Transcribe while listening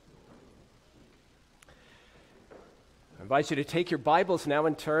I invite you to take your Bibles now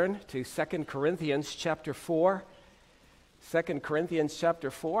and turn to 2 Corinthians chapter 4. 2 Corinthians chapter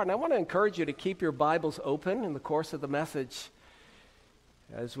 4. And I want to encourage you to keep your Bibles open in the course of the message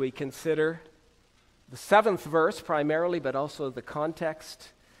as we consider the 7th verse primarily, but also the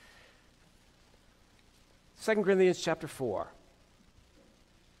context. 2 Corinthians chapter 4.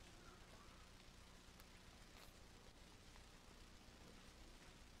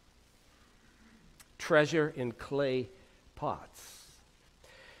 Treasure in clay pots.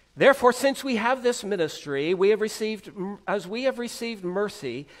 Therefore, since we have this ministry, as we have received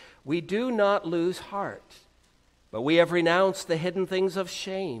mercy, we do not lose heart. But we have renounced the hidden things of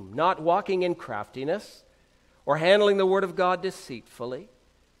shame, not walking in craftiness or handling the word of God deceitfully,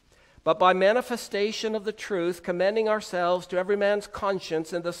 but by manifestation of the truth, commending ourselves to every man's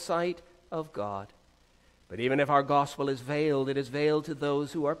conscience in the sight of God. But even if our gospel is veiled, it is veiled to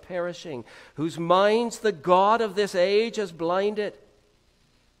those who are perishing, whose minds the God of this age has blinded,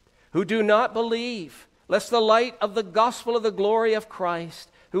 who do not believe, lest the light of the gospel of the glory of Christ,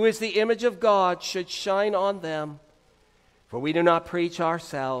 who is the image of God, should shine on them. For we do not preach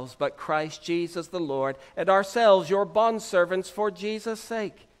ourselves, but Christ Jesus the Lord, and ourselves your bondservants for Jesus'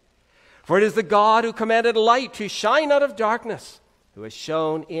 sake. For it is the God who commanded light to shine out of darkness, who has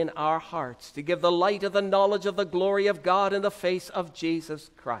shone in our hearts to give the light of the knowledge of the glory of God in the face of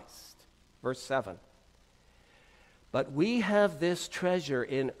Jesus Christ. Verse 7. But we have this treasure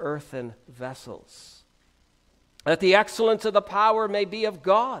in earthen vessels, that the excellence of the power may be of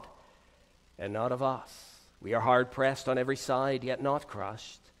God and not of us. We are hard pressed on every side, yet not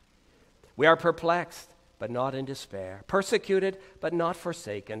crushed. We are perplexed, but not in despair, persecuted, but not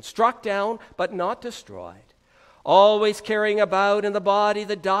forsaken, struck down, but not destroyed, always carrying about in the body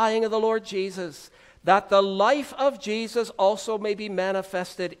the dying of the Lord Jesus, that the life of Jesus also may be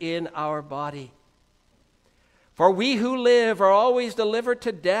manifested in our body. For we who live are always delivered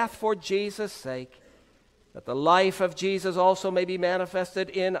to death for Jesus' sake, that the life of Jesus also may be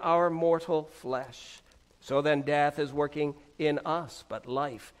manifested in our mortal flesh. So then death is working in us, but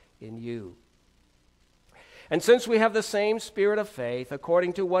life in you. And since we have the same spirit of faith,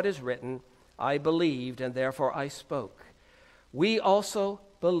 according to what is written, I believed, and therefore I spoke. We also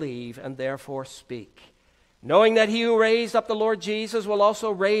believe, and therefore speak, knowing that he who raised up the Lord Jesus will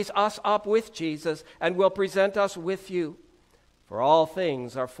also raise us up with Jesus, and will present us with you. For all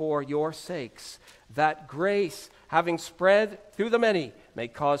things are for your sakes, that grace, having spread through the many, may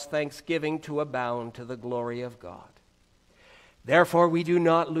cause thanksgiving to abound to the glory of God. Therefore we do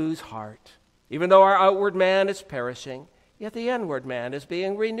not lose heart, even though our outward man is perishing, yet the inward man is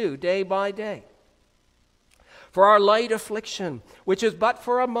being renewed day by day. For our light affliction, which is but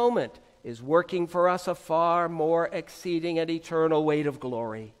for a moment, is working for us a far more exceeding and eternal weight of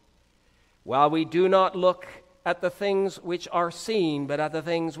glory. While we do not look at the things which are seen, but at the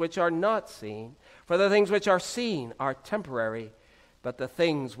things which are not seen. For the things which are seen are temporary, but the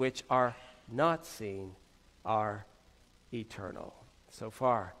things which are not seen are eternal. So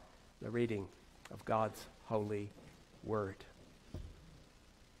far, the reading of God's holy word.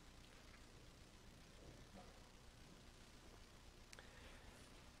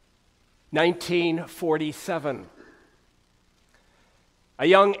 (1947). A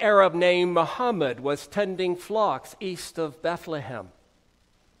young Arab named Muhammad was tending flocks east of Bethlehem.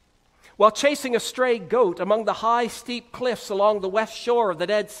 While chasing a stray goat among the high, steep cliffs along the west shore of the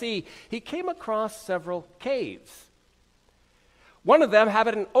Dead Sea, he came across several caves. One of them had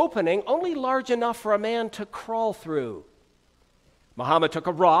an opening only large enough for a man to crawl through. Muhammad took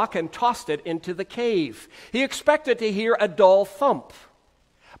a rock and tossed it into the cave. He expected to hear a dull thump,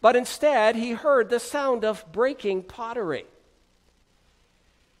 but instead he heard the sound of breaking pottery.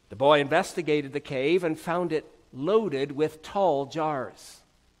 The boy investigated the cave and found it loaded with tall jars.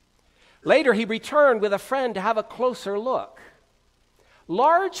 Later he returned with a friend to have a closer look.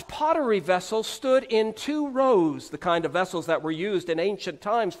 Large pottery vessels stood in 2 rows, the kind of vessels that were used in ancient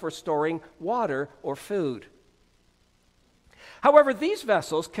times for storing water or food. However, these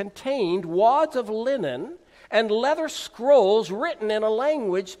vessels contained wads of linen and leather scrolls written in a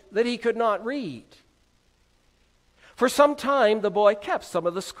language that he could not read. For some time, the boy kept some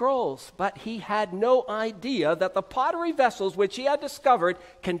of the scrolls, but he had no idea that the pottery vessels which he had discovered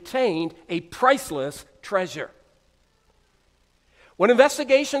contained a priceless treasure. When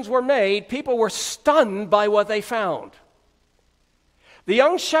investigations were made, people were stunned by what they found. The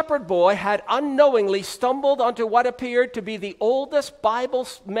young shepherd boy had unknowingly stumbled onto what appeared to be the oldest Bible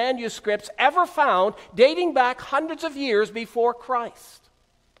manuscripts ever found, dating back hundreds of years before Christ.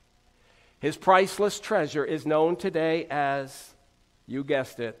 His priceless treasure is known today as, you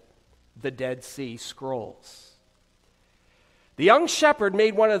guessed it, the Dead Sea Scrolls. The young shepherd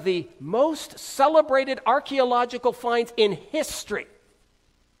made one of the most celebrated archaeological finds in history.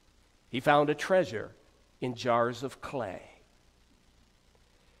 He found a treasure in jars of clay.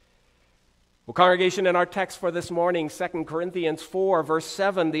 Well, congregation, in our text for this morning, 2 Corinthians 4, verse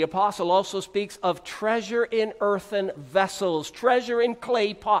 7, the apostle also speaks of treasure in earthen vessels, treasure in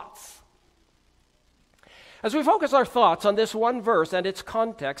clay pots. As we focus our thoughts on this one verse and its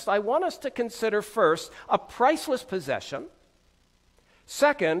context, I want us to consider first a priceless possession,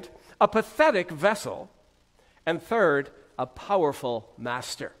 second, a pathetic vessel, and third, a powerful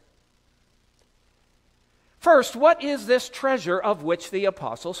master. First, what is this treasure of which the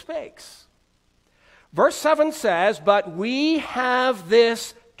apostle speaks? Verse 7 says, "But we have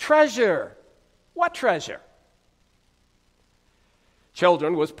this treasure." What treasure?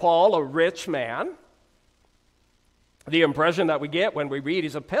 Children, was Paul a rich man? The impression that we get when we read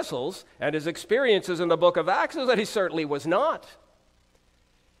his epistles and his experiences in the book of Acts is that he certainly was not.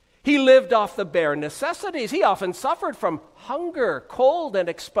 He lived off the bare necessities. He often suffered from hunger, cold, and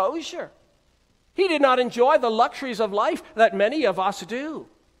exposure. He did not enjoy the luxuries of life that many of us do.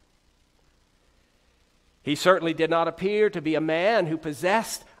 He certainly did not appear to be a man who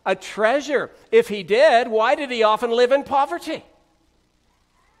possessed a treasure. If he did, why did he often live in poverty?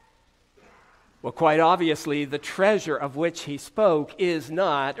 Well, quite obviously, the treasure of which he spoke is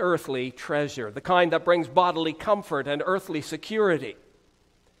not earthly treasure, the kind that brings bodily comfort and earthly security.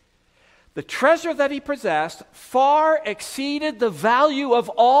 The treasure that he possessed far exceeded the value of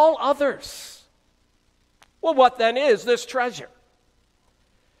all others. Well, what then is this treasure?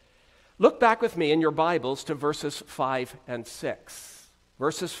 Look back with me in your Bibles to verses 5 and 6.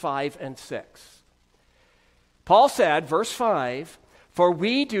 Verses 5 and 6. Paul said, verse 5, "For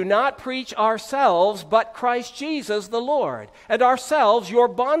we do not preach ourselves, but Christ Jesus the Lord, and ourselves your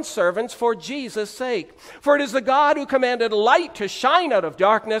bondservants for Jesus' sake. For it is the God who commanded light to shine out of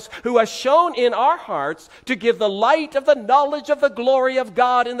darkness, who has shone in our hearts to give the light of the knowledge of the glory of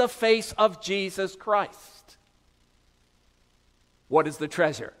God in the face of Jesus Christ." What is the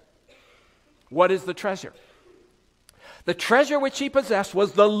treasure? What is the treasure? The treasure which he possessed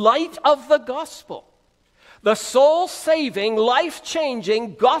was the light of the gospel. The soul-saving,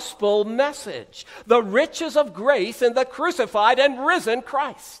 life-changing gospel message. The riches of grace in the crucified and risen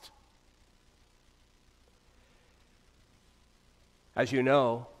Christ. As you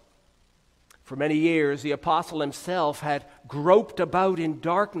know, for many years the apostle himself had groped about in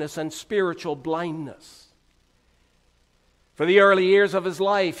darkness and spiritual blindness. For the early years of his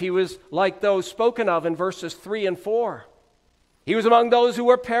life, he was like those spoken of in verses 3 and 4. He was among those who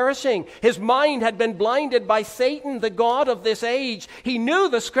were perishing. His mind had been blinded by Satan, the god of this age. He knew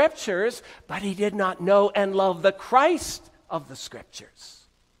the Scriptures, but he did not know and love the Christ of the Scriptures.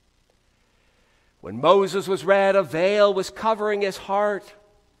 When Moses was read, a veil was covering his heart.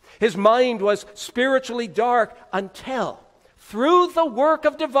 His mind was spiritually dark until, through the work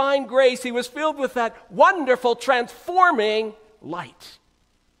of divine grace, he was filled with that wonderful, transforming light.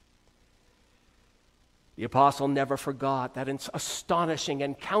 The apostle never forgot that astonishing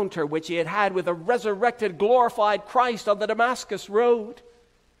encounter which he had had with a resurrected, glorified Christ on the Damascus road.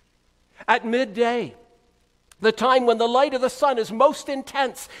 At midday, the time when the light of the sun is most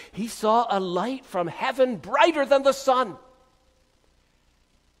intense, he saw a light from heaven brighter than the sun.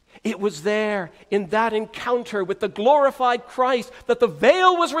 It was there, in that encounter with the glorified Christ, that the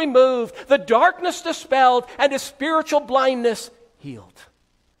veil was removed, the darkness dispelled, and his spiritual blindness healed.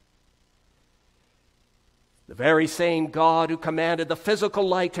 The very same God who commanded the physical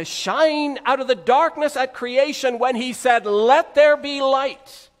light to shine out of the darkness at creation when he said, "Let there be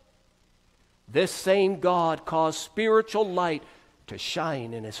light," this same God caused spiritual light to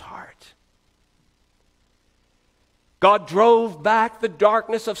shine in his heart. God drove back the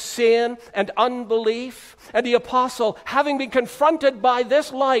darkness of sin and unbelief, and the apostle, having been confronted by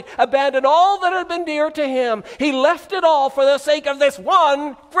this light, abandoned all that had been dear to him. He left it all for the sake of this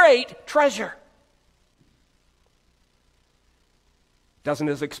one great treasure. Doesn't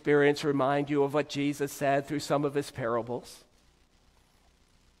his experience remind you of what Jesus said through some of his parables?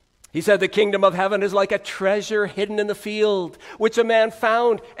 He said, "The kingdom of heaven is like a treasure hidden in the field, which a man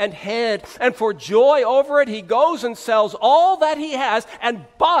found and hid. And for joy over it, he goes and sells all that he has and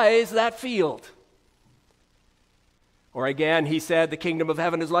buys that field." Or again, he said, "The kingdom of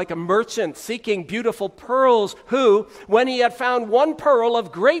heaven is like a merchant seeking beautiful pearls, who, when he had found one pearl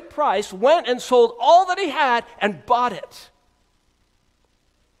of great price, went and sold all that he had and bought it."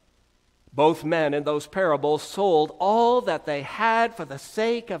 Both men in those parables sold all that they had for the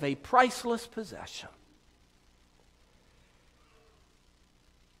sake of a priceless possession.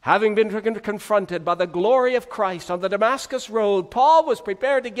 Having been confronted by the glory of Christ on the Damascus road, Paul was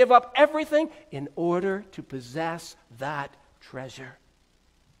prepared to give up everything in order to possess that treasure.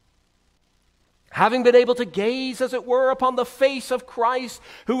 Having been able to gaze, as it were, upon the face of Christ,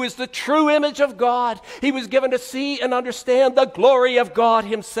 who is the true image of God, he was given to see and understand the glory of God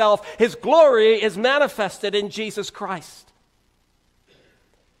himself. His glory is manifested in Jesus Christ.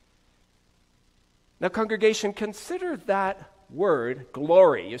 Now, congregation, consider that word,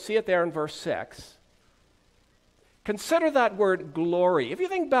 glory. You see it there in verse 6. Consider that word, glory. If you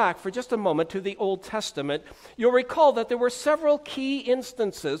think back for just a moment to the Old Testament, you'll recall that there were several key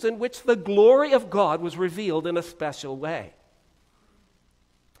instances in which the glory of God was revealed in a special way.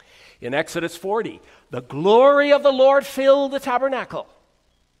 In Exodus 40, the glory of the Lord filled the tabernacle.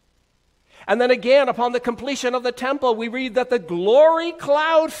 And then again, upon the completion of the temple, we read that the glory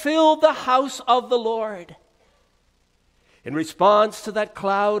cloud filled the house of the Lord. In response to that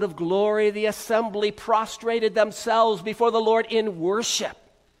cloud of glory, the assembly prostrated themselves before the Lord in worship.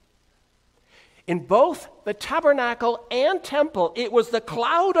 In both the tabernacle and temple, it was the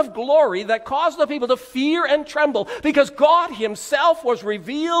cloud of glory that caused the people to fear and tremble because God himself was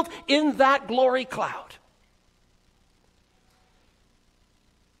revealed in that glory cloud.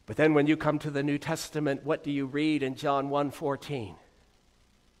 But then when you come to the New Testament, what do you read in John 1:14?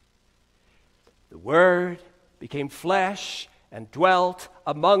 The Word became flesh and dwelt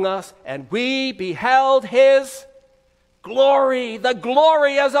among us, and we beheld his glory, the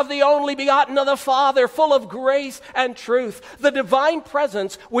glory as of the only begotten of the Father, full of grace and truth. The divine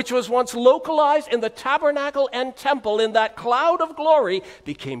presence, which was once localized in the tabernacle and temple in that cloud of glory,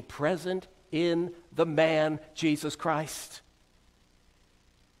 became present in the man, Jesus Christ.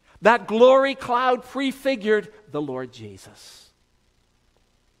 That glory cloud prefigured the Lord Jesus.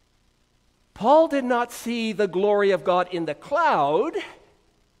 Paul did not see the glory of God in the cloud.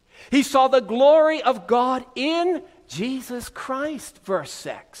 He saw the glory of God in Jesus Christ, verse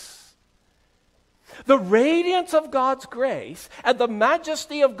 6. The radiance of God's grace and the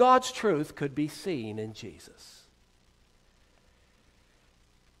majesty of God's truth could be seen in Jesus.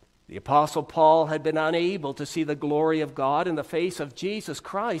 The Apostle Paul had been unable to see the glory of God in the face of Jesus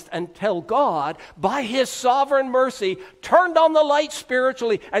Christ until God, by his sovereign mercy, turned on the light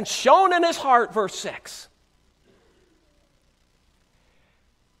spiritually and shone in his heart, verse 6.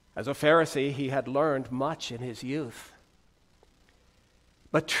 As a Pharisee, he had learned much in his youth.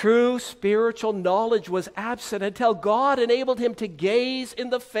 But true spiritual knowledge was absent until God enabled him to gaze in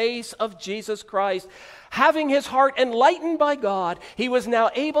the face of Jesus Christ. Having his heart enlightened by God, he was now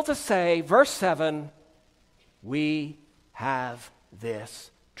able to say, verse 7, we have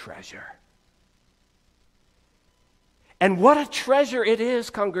this treasure. And what a treasure it is,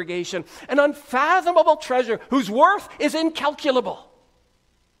 congregation. An unfathomable treasure whose worth is incalculable.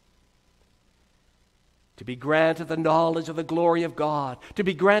 To be granted the knowledge of the glory of God, to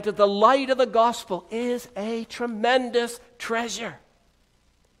be granted the light of the gospel is a tremendous treasure.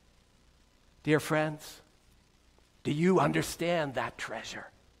 Dear friends, do you understand that treasure?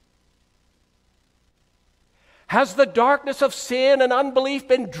 Has the darkness of sin and unbelief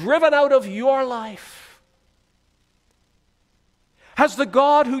been driven out of your life? Has the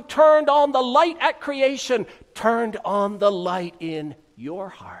God who turned on the light at creation turned on the light in your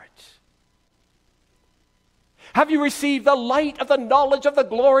heart? Have you received the light of the knowledge of the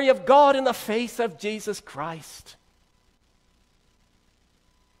glory of God in the face of Jesus Christ?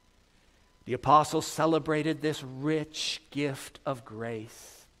 The apostle celebrated this rich gift of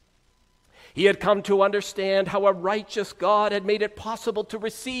grace. He had come to understand how a righteous God had made it possible to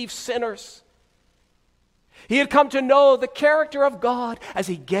receive sinners. He had come to know the character of God as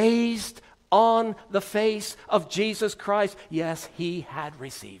he gazed on the face of Jesus Christ. Yes, he had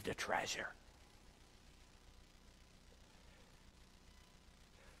received a treasure.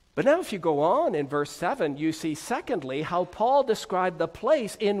 But now if you go on in verse 7, you see secondly how Paul described the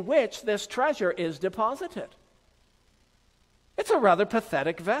place in which this treasure is deposited. It's a rather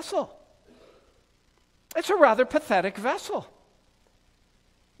pathetic vessel. It's a rather pathetic vessel.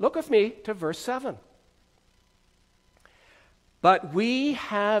 Look with me to verse 7. But we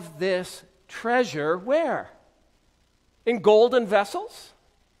have this treasure where? In golden vessels?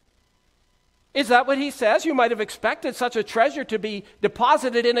 Is that what he says? You might have expected such a treasure to be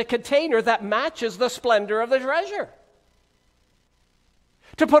deposited in a container that matches the splendor of the treasure.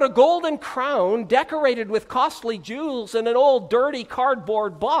 To put a golden crown decorated with costly jewels in an old dirty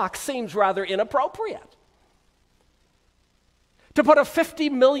cardboard box seems rather inappropriate. To put a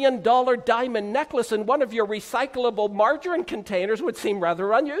 $50 million diamond necklace in one of your recyclable margarine containers would seem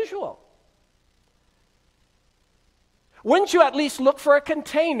rather unusual. Wouldn't you at least look for a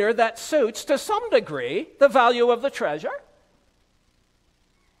container that suits, to some degree, the value of the treasure?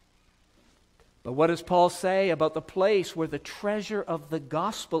 But what does Paul say about the place where the treasure of the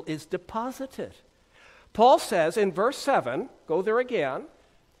gospel is deposited? Paul says in verse 7, go there again,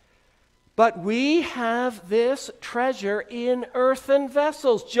 but we have this treasure in earthen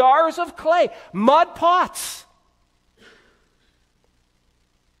vessels, jars of clay, mud pots.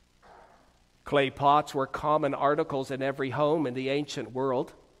 Clay pots were common articles in every home in the ancient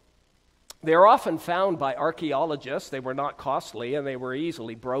world. They are often found by archaeologists. They were not costly and they were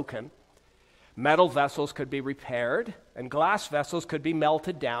easily broken. Metal vessels could be repaired, and glass vessels could be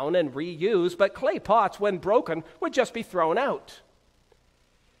melted down and reused, but clay pots, when broken, would just be thrown out.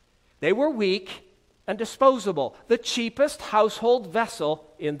 They were weak and disposable, the cheapest household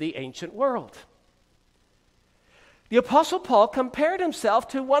vessel in the ancient world. The Apostle Paul compared himself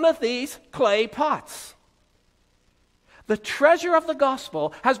to one of these clay pots. The treasure of the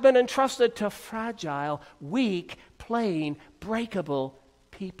gospel has been entrusted to fragile, weak, plain, breakable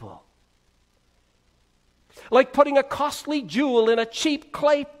people. Like putting a costly jewel in a cheap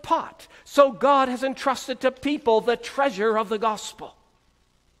clay pot, so God has entrusted to people the treasure of the gospel.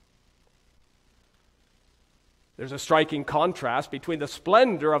 There's a striking contrast between the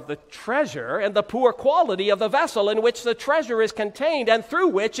splendor of the treasure and the poor quality of the vessel in which the treasure is contained and through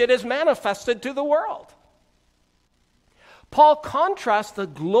which it is manifested to the world. Paul contrasts the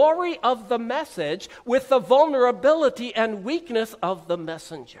glory of the message with the vulnerability and weakness of the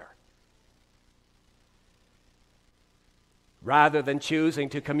messenger. Rather than choosing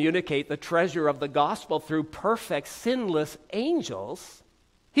to communicate the treasure of the gospel through perfect, sinless angels,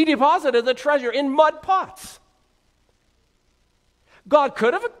 he deposited the treasure in mud pots. God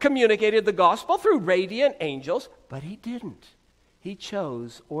could have communicated the gospel through radiant angels, but he didn't. He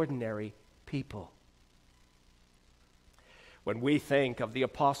chose ordinary people. When we think of the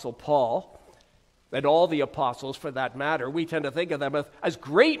Apostle Paul, and all the apostles for that matter, we tend to think of them as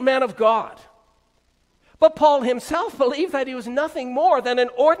great men of God. But Paul himself believed that he was nothing more than an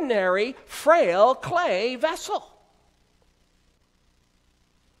ordinary, frail clay vessel.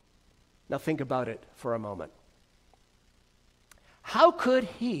 Now think about it for a moment. How could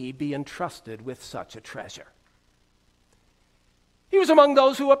he be entrusted with such a treasure? He was among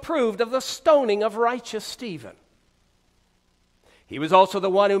those who approved of the stoning of righteous Stephen. He was also the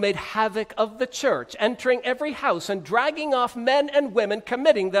one who made havoc of the church, entering every house and dragging off men and women,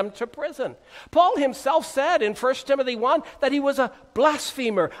 committing them to prison. Paul himself said in 1 Timothy 1 that he was a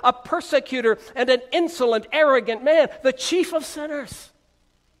blasphemer, a persecutor, and an insolent, arrogant man, the chief of sinners.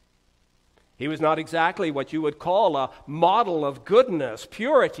 He was not exactly what you would call a model of goodness,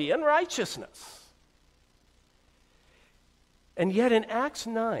 purity, and righteousness. And yet in Acts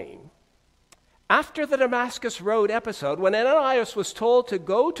 9, after the Damascus Road episode, when Ananias was told to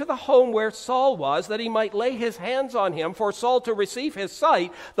go to the home where Saul was, that he might lay his hands on him for Saul to receive his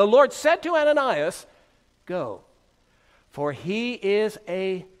sight, the Lord said to Ananias, "Go, for he is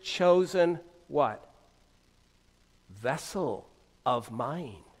a chosen," what? "Vessel of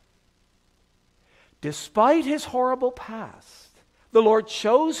mine." Despite his horrible past, the Lord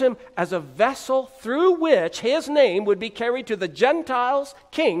chose him as a vessel through which his name would be carried to the Gentiles,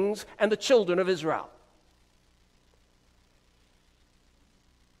 kings, and the children of Israel.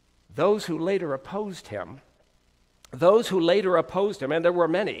 Those who later opposed him, and there were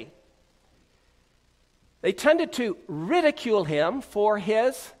many, they tended to ridicule him for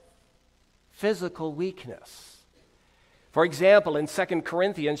his physical weakness. For example, in 2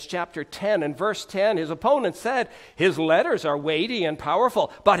 Corinthians chapter 10 and verse 10, his opponent said, "His letters are weighty and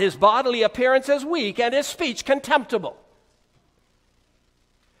powerful, but his bodily appearance is weak and his speech contemptible."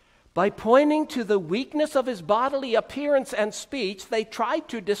 By pointing to the weakness of his bodily appearance and speech, they tried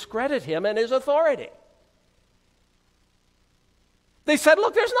to discredit him and his authority. They said,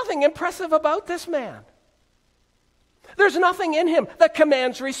 "Look, there's nothing impressive about this man. There's nothing in him that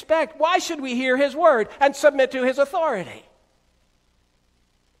commands respect. Why should we hear his word and submit to his authority?"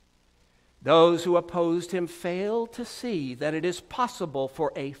 Those who opposed him failed to see that it is possible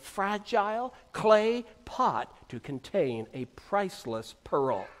for a fragile clay pot to contain a priceless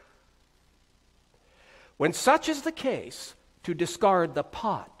pearl. When such is the case, to discard the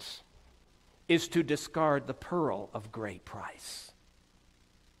pot is to discard the pearl of great price.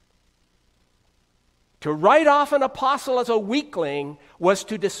 To write off an apostle as a weakling was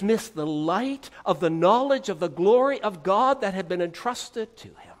to dismiss the light of the knowledge of the glory of God that had been entrusted to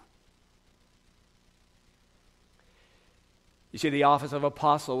him. You see, the office of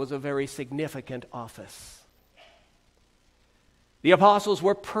apostle was a very significant office. The apostles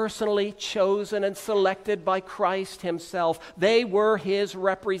were personally chosen and selected by Christ himself. They were his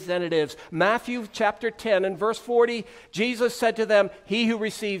representatives. Matthew chapter 10 and verse 40, Jesus said to them, "He who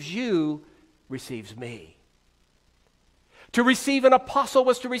receives you receives me." To receive an apostle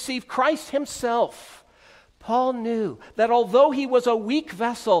was to receive Christ himself. Paul knew that although he was a weak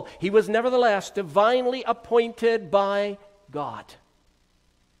vessel, he was nevertheless divinely appointed by God.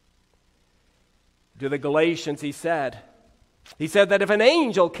 To the Galatians he said that if an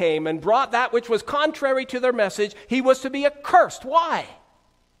angel came and brought that which was contrary to their message, he was to be accursed. Why?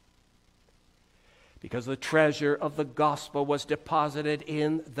 Because the treasure of the gospel was deposited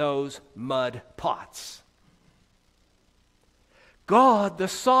in those mud pots. God, the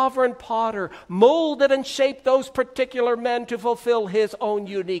sovereign potter, molded and shaped those particular men to fulfill his own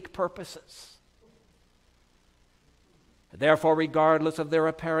unique purposes. Therefore, regardless of their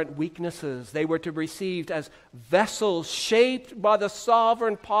apparent weaknesses, they were to be received as vessels shaped by the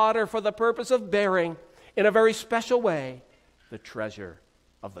sovereign potter for the purpose of bearing, in a very special way, the treasure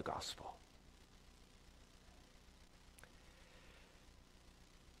of the gospel.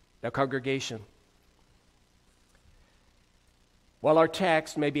 Now, congregation, while our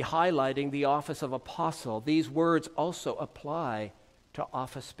text may be highlighting the office of apostle, these words also apply to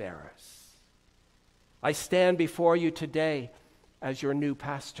office bearers. I stand before you today as your new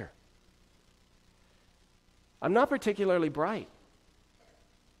pastor. I'm not particularly bright.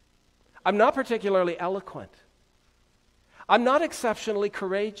 I'm not particularly eloquent. I'm not exceptionally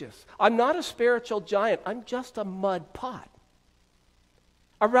courageous. I'm not a spiritual giant. I'm just a mud pot.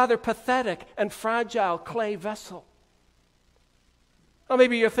 A rather pathetic and fragile clay vessel. Well,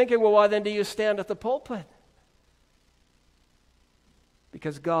 maybe you're thinking, well, why then do you stand at the pulpit?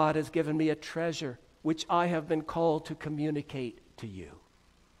 Because God has given me a treasure which I have been called to communicate to you.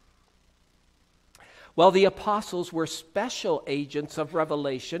 Well, the apostles were special agents of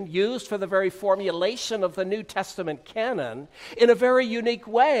revelation used for the very formulation of the New Testament canon. In a very unique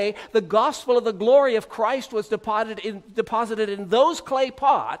way, the gospel of the glory of Christ was deposited in those clay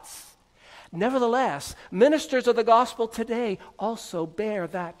pots. Nevertheless, ministers of the gospel today also bear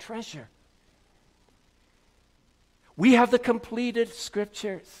that treasure. We have the completed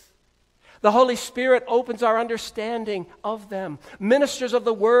scriptures. The Holy Spirit opens our understanding of them. Ministers of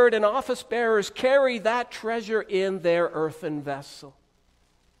the word and office bearers carry that treasure in their earthen vessel.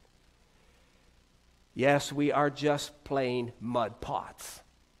 Yes, we are just plain mud pots.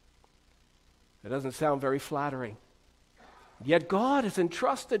 It doesn't sound very flattering. Yet God has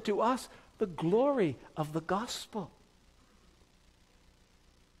entrusted to us the glory of the gospel.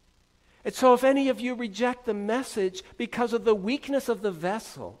 And so if any of you reject the message because of the weakness of the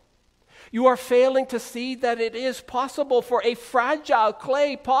vessel, you are failing to see that it is possible for a fragile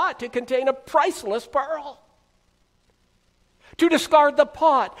clay pot to contain a priceless pearl. To discard the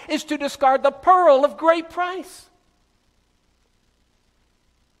pot is to discard the pearl of great price.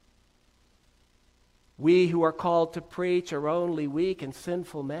 We who are called to preach are only weak and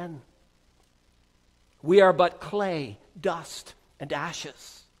sinful men. We are but clay, dust, and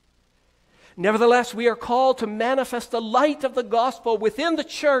ashes. Nevertheless, we are called to manifest the light of the gospel within the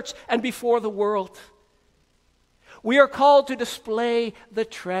church and before the world. We are called to display the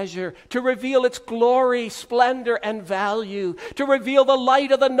treasure, to reveal its glory, splendor, and value, to reveal the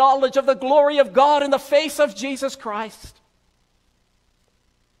light of the knowledge of the glory of God in the face of Jesus Christ.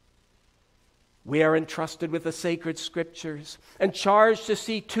 We are entrusted with the sacred scriptures and charged to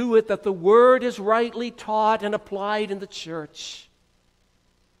see to it that the word is rightly taught and applied in the church.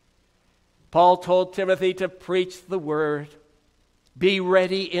 Paul told Timothy to preach the word. Be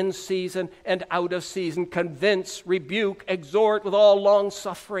ready in season and out of season. Convince, rebuke, exhort with all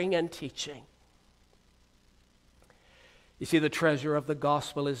long-suffering and teaching. You see, the treasure of the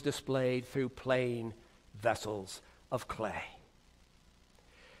gospel is displayed through plain vessels of clay.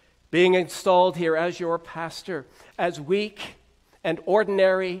 Being installed here as your pastor, as weak and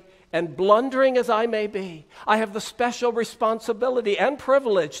ordinary and blundering as I may be, I have the special responsibility and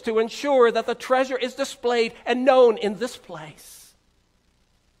privilege to ensure that the treasure is displayed and known in this place.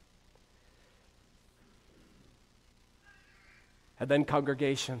 And then,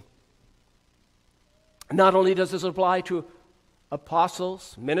 congregation, not only does this apply to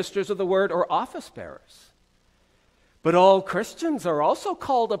apostles, ministers of the word, or office bearers, but all Christians are also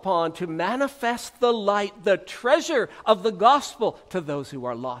called upon to manifest the light, the treasure of the gospel to those who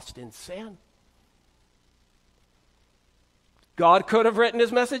are lost in sin. God could have written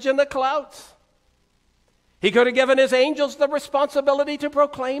his message in the clouds. He could have given his angels the responsibility to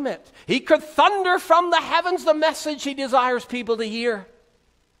proclaim it. He could thunder from the heavens the message he desires people to hear.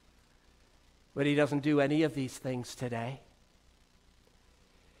 But he doesn't do any of these things today.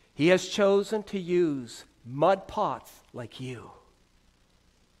 He has chosen to use mud pots like you,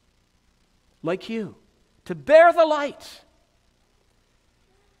 to bear the light.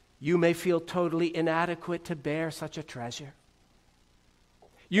 You may feel totally inadequate to bear such a treasure.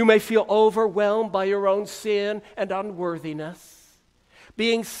 You may feel overwhelmed by your own sin and unworthiness.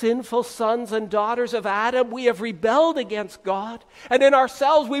 Being sinful sons and daughters of Adam, we have rebelled against God, and in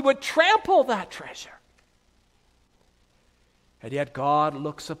ourselves we would trample that treasure. And yet God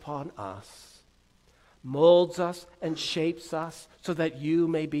looks upon us, molds us and shapes us so that you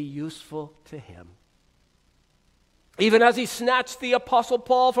may be useful to him. Even as he snatched the Apostle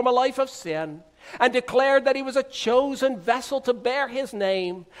Paul from a life of sin and declared that he was a chosen vessel to bear his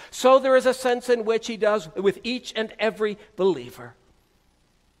name, so there is a sense in which he does with each and every believer.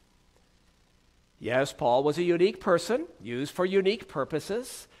 Yes, Paul was a unique person, used for unique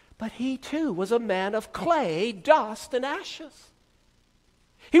purposes, but he too was a man of clay, dust, and ashes.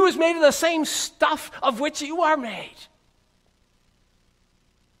 He was made of the same stuff of which you are made.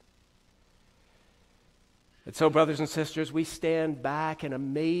 And so, brothers and sisters, we stand back in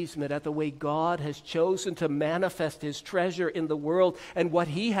amazement at the way God has chosen to manifest his treasure in the world and what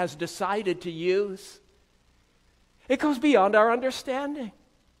he has decided to use. It goes beyond our understanding.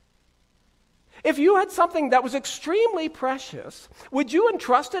 If you had something that was extremely precious, would you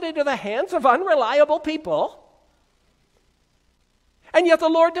entrust it into the hands of unreliable people? And yet the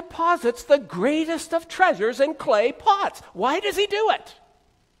Lord deposits the greatest of treasures in clay pots. Why does he do it?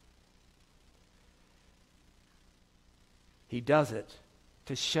 He does it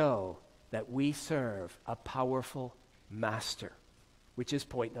to show that we serve a powerful master, which is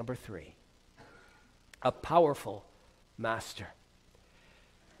point number 3. A powerful master.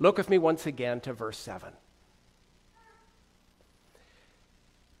 Look with me once again to verse 7.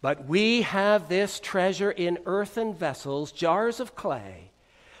 But we have this treasure in earthen vessels, jars of clay,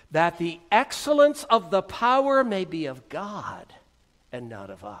 that the excellence of the power may be of God and not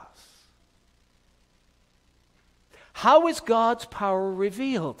of us. How is God's power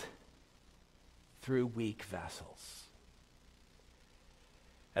revealed? Through weak vessels.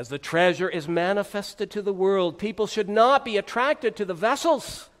 As the treasure is manifested to the world, people should not be attracted to the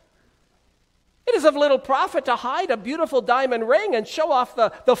vessels. It is of little profit to hide a beautiful diamond ring and show off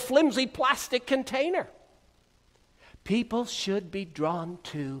the flimsy plastic container. People should be drawn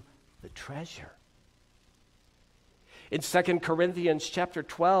to the treasure. In 2 Corinthians chapter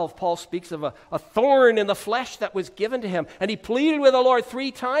 12, Paul speaks of a thorn in the flesh that was given to him. And he pleaded with the Lord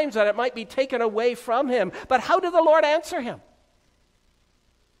 3 times that it might be taken away from him. But how did the Lord answer him?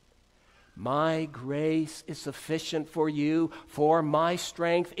 My grace is sufficient for you, for my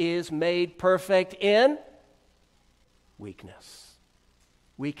strength is made perfect in weakness.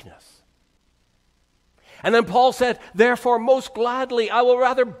 Weakness. And then Paul said, therefore most gladly I will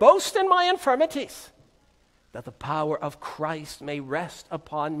rather boast in my infirmities, that the power of Christ may rest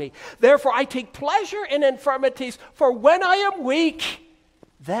upon me. Therefore I take pleasure in infirmities, for when I am weak,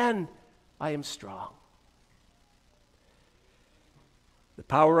 then I am strong. The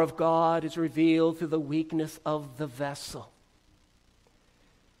power of God is revealed through the weakness of the vessel.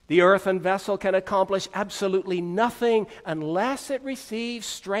 The earthen vessel can accomplish absolutely nothing unless it receives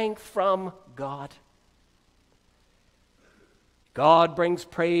strength from God. God brings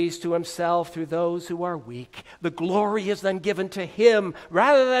praise to himself through those who are weak. The glory is then given to him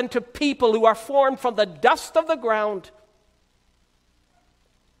rather than to people who are formed from the dust of the ground.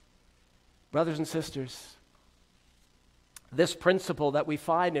 Brothers and sisters, this principle that we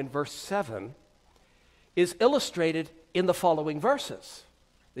find in verse 7 is illustrated in the following verses.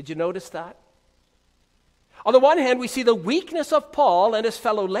 Did you notice that? On the one hand, we see the weakness of Paul and his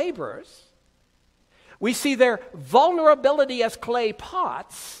fellow laborers. We see their vulnerability as clay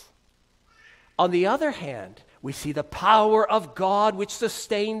pots. On the other hand, we see the power of God which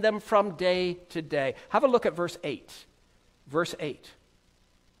sustained them from day to day. Have a look at verse 8. Verse 8.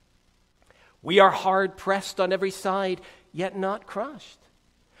 We are hard pressed on every side, yet not crushed.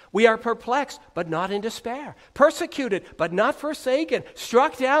 We are perplexed, but not in despair. Persecuted, but not forsaken.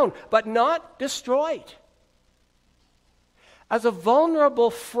 Struck down, but not destroyed. As a vulnerable,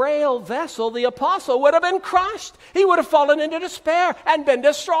 frail vessel, the apostle would have been crushed. He would have fallen into despair and been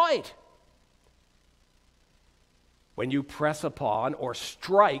destroyed. When you press upon or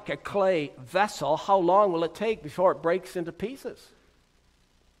strike a clay vessel, how long will it take before it breaks into pieces?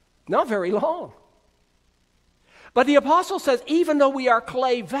 Not very long. But the apostle says, even though we are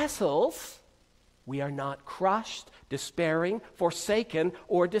clay vessels, we are not crushed, despairing, forsaken,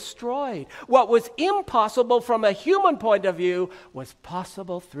 or destroyed. What was impossible from a human point of view was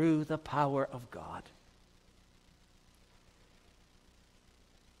possible through the power of God.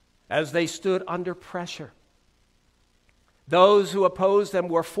 as they stood under pressure. Those who opposed them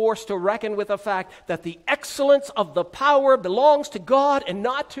were forced to reckon with the fact that the excellence of the power belongs to God and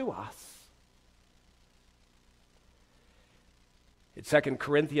not to us. In 2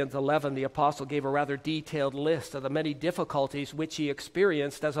 Corinthians 11, the apostle gave a rather detailed list of the many difficulties which he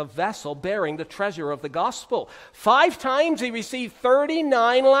experienced as a vessel bearing the treasure of the gospel. 5 times he received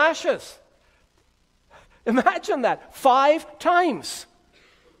 39 lashes. Imagine that, 5 times.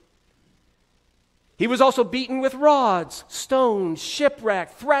 He was also beaten with rods, stoned,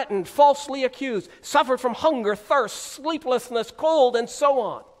 shipwrecked, threatened, falsely accused, suffered from hunger, thirst, sleeplessness, cold, and so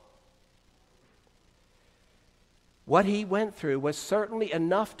on. What he went through was certainly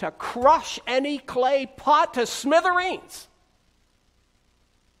enough to crush any clay pot to smithereens.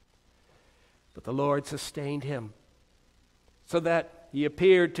 But the Lord sustained him so that he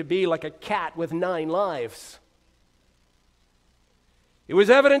appeared to be like a cat with 9 lives. It was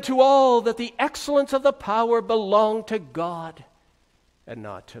evident to all that the excellence of the power belonged to God and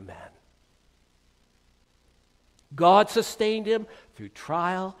not to man. God sustained him through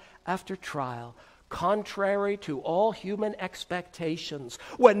trial after trial, contrary to all human expectations.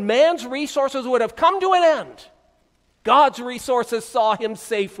 When man's resources would have come to an end, God's resources saw him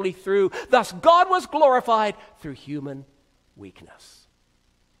safely through. Thus, God was glorified through human weakness.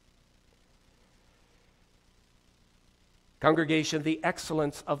 Congregation, the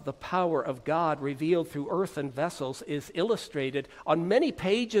excellence of the power of God revealed through earthen vessels is illustrated on many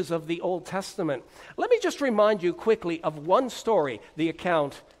pages of the Old Testament. Let me just remind you quickly of one story, the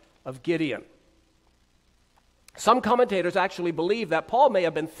account of Gideon. Some commentators actually believe that Paul may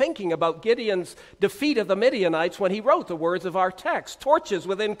have been thinking about Gideon's defeat of the Midianites when he wrote the words of our text, torches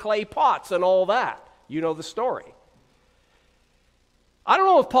within clay pots and all that. You know the story. I don't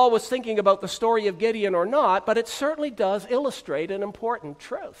know if Paul was thinking about the story of Gideon or not, but it certainly does illustrate an important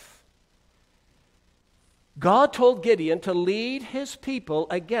truth. God told Gideon to lead his people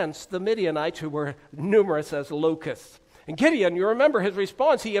against the Midianites, who were numerous as locusts. And Gideon, you remember his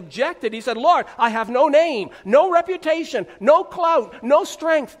response, he objected. He said, Lord, I have no name, no reputation, no clout, no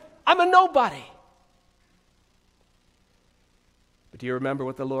strength. I'm a nobody. But do you remember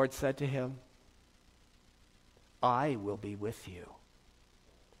what the Lord said to him? I will be with you.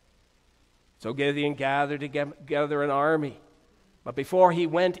 So Gideon gathered together an army. But before he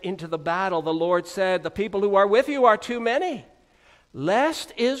went into the battle, the Lord said, the people who are with you are too many,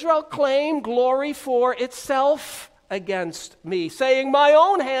 lest Israel claim glory for itself against me, saying, my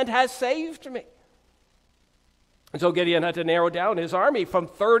own hand has saved me. And so Gideon had to narrow down his army from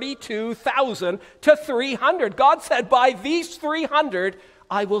 32,000 to 300. God said, by these 300,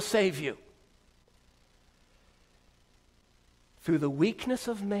 I will save you. Through the weakness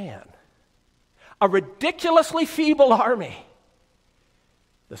of man, a ridiculously feeble army,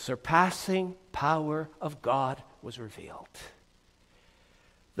 the surpassing power of God was revealed.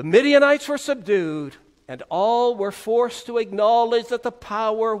 The Midianites were subdued, and all were forced to acknowledge that the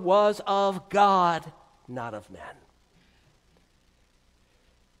power was of God, not of men.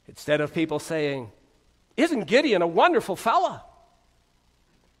 Instead of people saying, isn't Gideon a wonderful fella?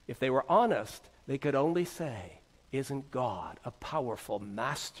 If they were honest, they could only say, isn't God a powerful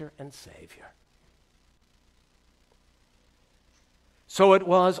master and Savior? So it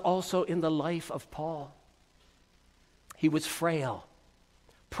was also in the life of Paul. He was frail,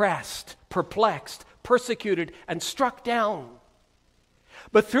 pressed, perplexed, persecuted, and struck down.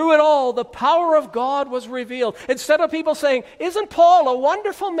 But through it all, the power of God was revealed. Instead of people saying, isn't Paul a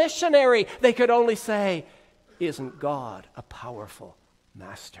wonderful missionary? They could only say, isn't God a powerful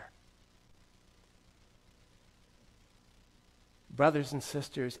master? Brothers and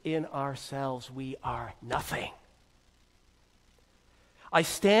sisters, in ourselves we are nothing. I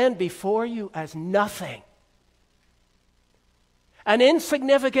stand before you as nothing, an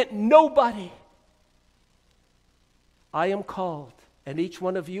insignificant nobody. I am called, and each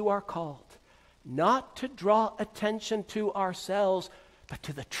one of you are called, not to draw attention to ourselves, but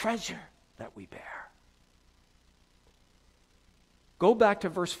to the treasure that we bear. Go back to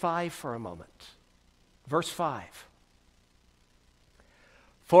verse 5 for a moment. Verse 5.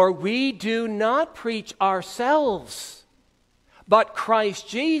 For we do not preach ourselves, but Christ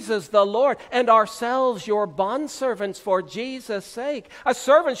Jesus the Lord, and ourselves your bondservants for Jesus' sake. A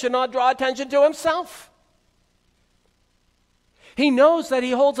servant should not draw attention to himself. He knows that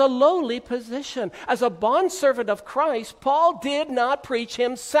he holds a lowly position. As a bondservant of Christ, Paul did not preach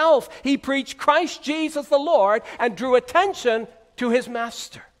himself. He preached Christ Jesus the Lord and drew attention to his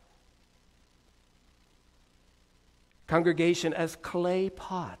master. Congregation, as clay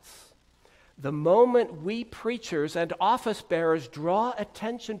pots, The moment we preachers and office bearers draw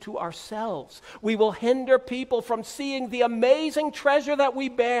attention to ourselves, we will hinder people from seeing the amazing treasure that we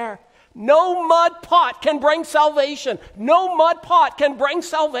bear. No mud pot can bring salvation. No mud pot can bring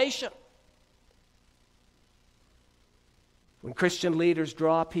salvation. When Christian leaders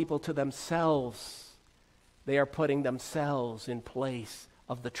draw people to themselves, they are putting themselves in place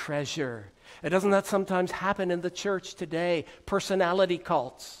of the treasure. Doesn't that sometimes happen in the church today? Personality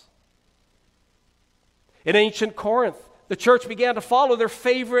cults. In ancient Corinth, the church began to follow their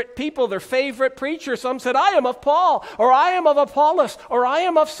favorite people, their favorite preachers. Some said, I am of Paul, or I am of Apollos, or I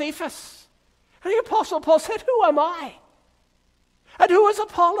am of Cephas. And the Apostle Paul said, who am I? And who is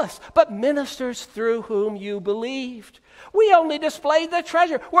Apollos? But ministers through whom you believed. We only displayed the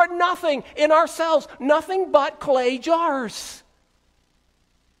treasure. We're nothing in ourselves, nothing but clay jars.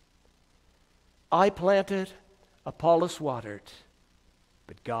 I planted, Apollos watered,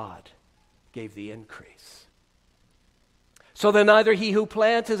 but God gave the increase. So then neither he who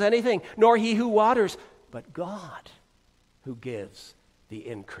plants is anything, nor he who waters, but God who gives the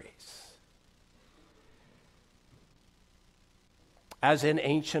increase. As in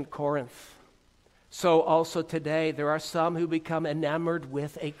ancient Corinth, so also today there are some who become enamored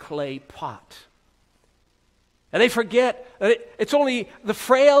with a clay pot. And they forget that it's only the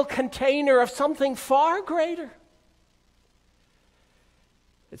frail container of something far greater.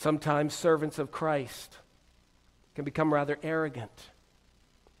 And sometimes servants of Christ can become rather arrogant.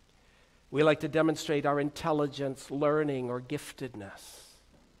 We like to demonstrate our intelligence, learning, or giftedness.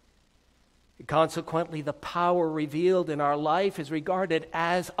 And consequently, the power revealed in our life is regarded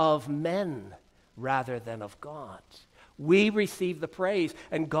as of men rather than of God. We receive the praise,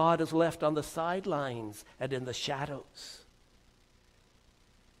 and God is left on the sidelines and in the shadows.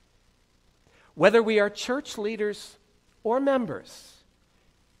 Whether we are church leaders or members,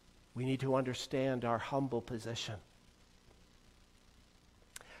 we need to understand our humble position.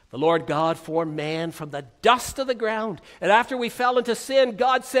 The Lord God formed man from the dust of the ground. And after we fell into sin,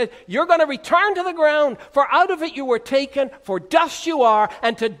 God said, you're going to return to the ground, for out of it you were taken, for dust you are,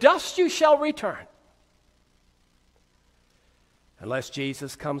 and to dust you shall return. Unless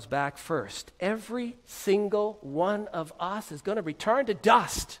Jesus comes back first, every single one of us is going to return to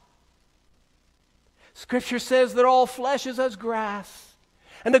dust. Scripture says that all flesh is as grass.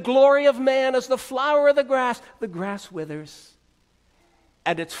 And the glory of man is the flower of the grass. The grass withers,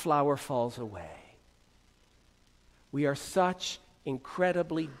 and its flower falls away. We are such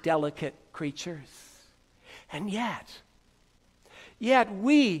incredibly delicate creatures. And yet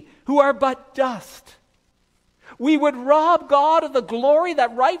we, who are but dust, we would rob God of the glory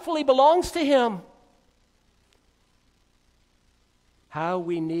that rightfully belongs to Him. How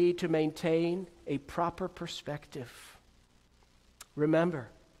we need to maintain a proper perspective. Remember,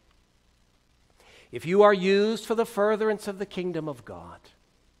 if you are used for the furtherance of the kingdom of God,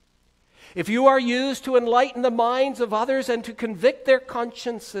 if you are used to enlighten the minds of others and to convict their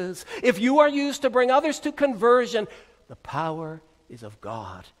consciences, if you are used to bring others to conversion, the power is of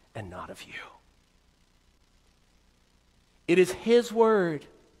God and not of you. It is His word,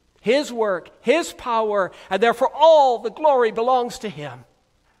 His work, His power, and therefore all the glory belongs to Him.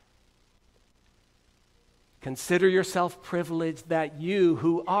 Consider yourself privileged that you,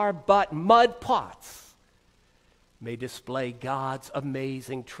 who are but mud pots, may display God's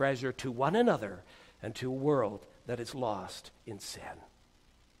amazing treasure to one another and to a world that is lost in sin.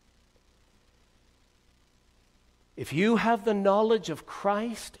 If you have the knowledge of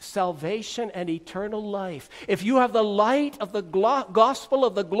Christ, salvation, and eternal life, if you have the light of the gospel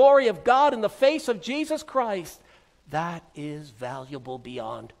of the glory of God in the face of Jesus Christ, that is valuable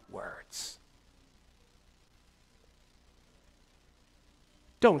beyond words.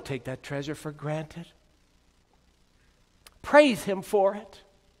 Don't take that treasure for granted. Praise Him for it.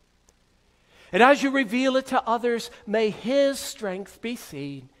 And as you reveal it to others, may His strength be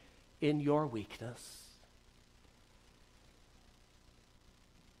seen in your weakness.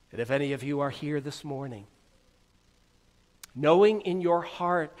 And if any of you are here this morning, knowing in your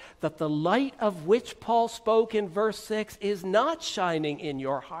heart that the light of which Paul spoke in verse 6 is not shining in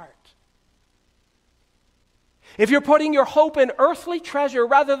your heart, if you're putting your hope in earthly treasure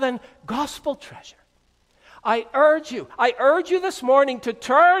rather than gospel treasure, I urge you this morning to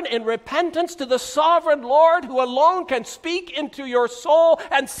turn in repentance to the sovereign Lord who alone can speak into your soul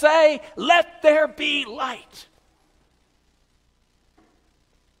and say, let there be light.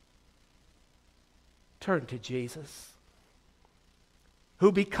 Turn to Jesus,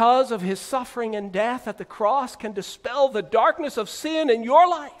 who because of His suffering and death at the cross can dispel the darkness of sin in your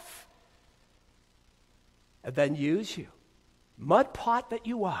life. And then use you, mud pot that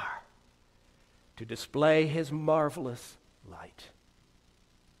you are, to display his marvelous light.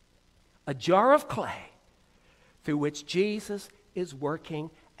 A jar of clay through which Jesus is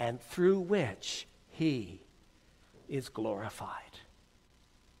working and through which he is glorified.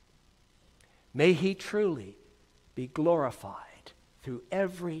 May he truly be glorified through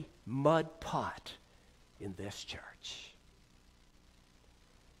every mud pot in this church.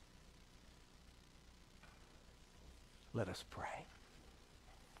 Let us pray.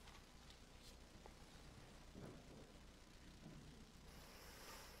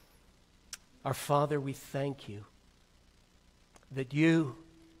 Our Father, we thank you that you,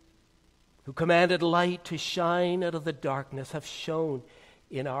 who commanded light to shine out of the darkness, have shone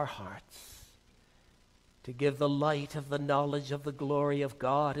in our hearts to give the light of the knowledge of the glory of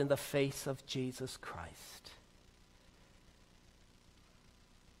God in the face of Jesus Christ.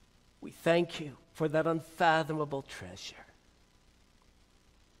 We thank you for that unfathomable treasure.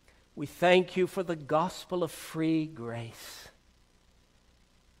 We thank you for the gospel of free grace.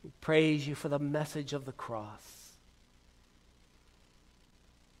 We praise you for the message of the cross.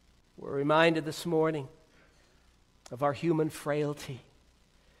 We're reminded this morning of our human frailty.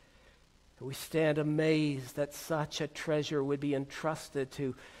 We stand amazed that such a treasure would be entrusted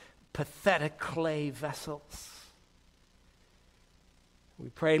to pathetic clay vessels. We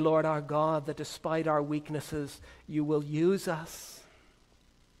pray, Lord our God, that despite our weaknesses, you will use us.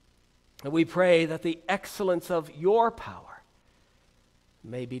 And we pray that the excellence of your power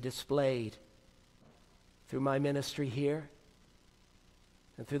may be displayed through my ministry here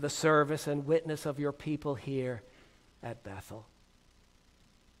and through the service and witness of your people here at Bethel.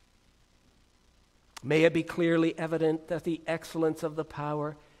 May it be clearly evident that the excellence of the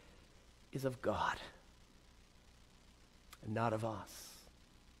power is of God and not of us.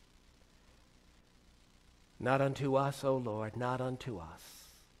 Not unto us, O Lord, not unto us,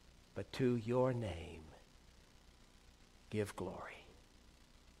 but to your name give glory.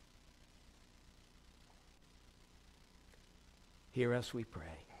 Hear us, we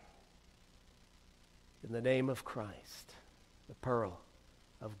pray. In the name of Christ, the pearl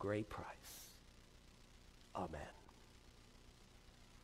of great price. Amen.